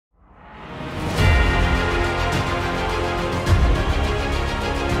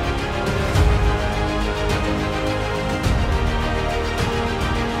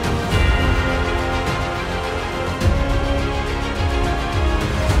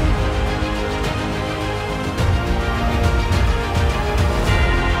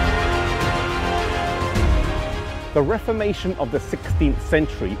The Reformation of the 16th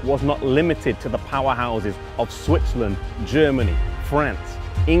century was not limited to the powerhouses of Switzerland, Germany, France,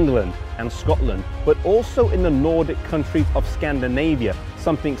 England and Scotland, but also in the Nordic countries of Scandinavia,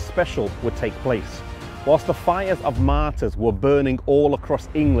 something special would take place. Whilst the fires of martyrs were burning all across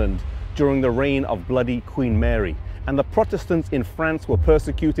England during the reign of bloody Queen Mary, and the Protestants in France were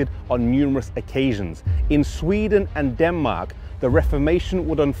persecuted on numerous occasions, in Sweden and Denmark, the Reformation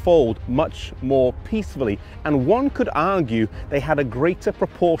would unfold much more peacefully, and one could argue they had a greater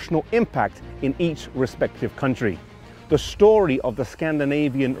proportional impact in each respective country. The story of the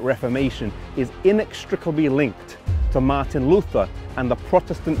Scandinavian Reformation is inextricably linked to Martin Luther and the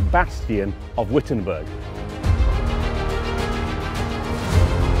Protestant bastion of Wittenberg.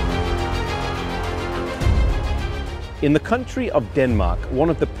 In the country of Denmark, one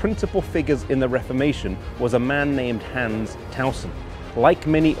of the principal figures in the Reformation was a man named Hans Tausen. Like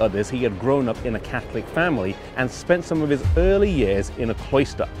many others, he had grown up in a Catholic family and spent some of his early years in a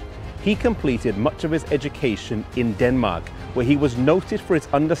cloister. He completed much of his education in Denmark, where he was noted for his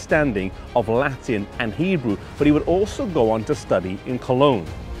understanding of Latin and Hebrew, but he would also go on to study in Cologne.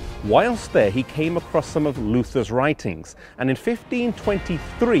 Whilst there, he came across some of Luther's writings, and in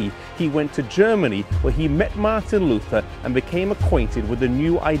 1523 he went to Germany, where he met Martin Luther and became acquainted with the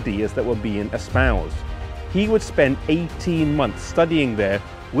new ideas that were being espoused. He would spend 18 months studying there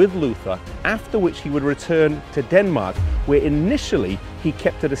with Luther, after which he would return to Denmark, where initially he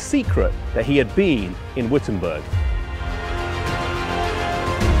kept it a secret that he had been in Wittenberg.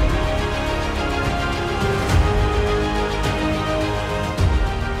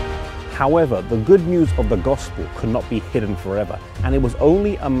 However, the good news of the gospel could not be hidden forever, and it was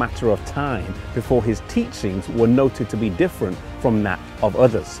only a matter of time before his teachings were noted to be different from that of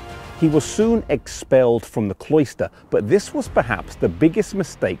others. He was soon expelled from the cloister, but this was perhaps the biggest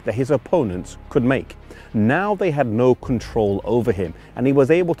mistake that his opponents could make. Now they had no control over him, and he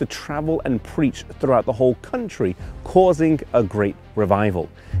was able to travel and preach throughout the whole country, causing a great revival.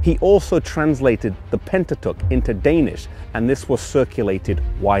 He also translated the Pentateuch into Danish, and this was circulated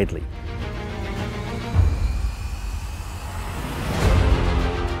widely.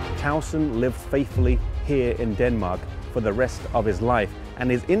 Tausen lived faithfully here in Denmark for the rest of his life, and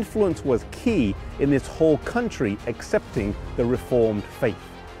his influence was key in this whole country accepting the Reformed faith.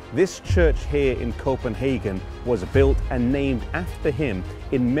 This church here in Copenhagen was built and named after him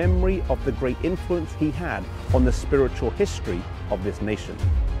in memory of the great influence he had on the spiritual history of this nation.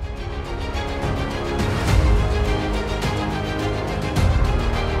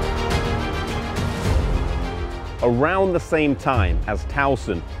 Around the same time as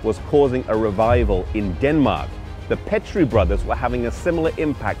Tausen was causing a revival in Denmark, the Petri brothers were having a similar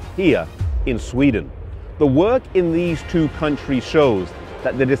impact here in Sweden. The work in these two countries shows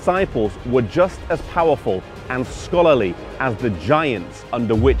that the disciples were just as powerful and scholarly as the giants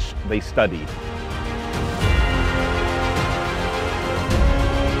under which they studied.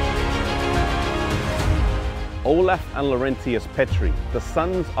 Olaf and Laurentius Petri, the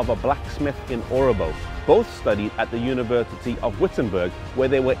sons of a blacksmith in Årebo, both studied at the University of Wittenberg, where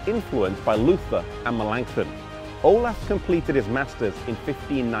they were influenced by Luther and Melanchthon. Olaf completed his masters in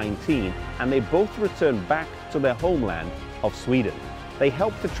 1519, and they both returned back to their homeland of Sweden. They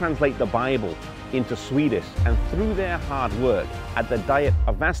helped to translate the Bible into Swedish, and through their hard work at the Diet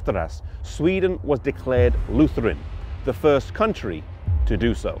of Västerås, Sweden was declared Lutheran, the first country to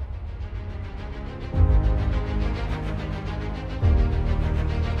do so.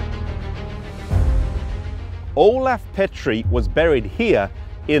 Olaf Petri was buried here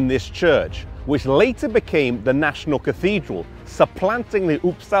in this church, which later became the National Cathedral, supplanting the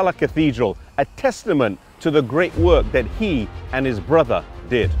Uppsala Cathedral, a testament to the great work that he and his brother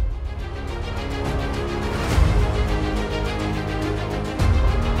did.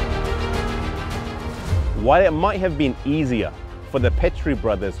 While it might have been easier for the Petri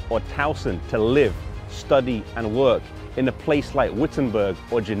brothers or Tausen to live, study and work in a place like Wittenberg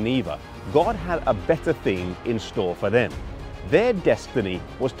or Geneva, God had a better thing in store for them. Their destiny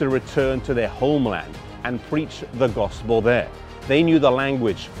was to return to their homeland and preach the gospel there. They knew the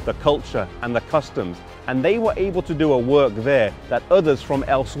language, the culture and the customs, and they were able to do a work there that others from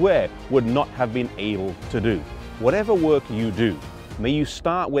elsewhere would not have been able to do. Whatever work you do, may you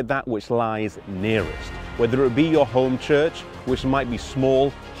start with that which lies nearest, whether it be your home church, which might be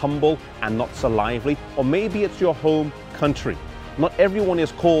small, humble and not so lively, or maybe it's your home country. Not everyone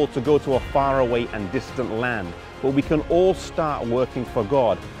is called to go to a faraway and distant land, but we can all start working for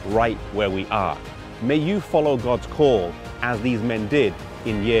God right where we are. May you follow God's call as these men did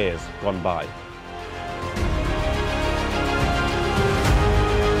in years gone by.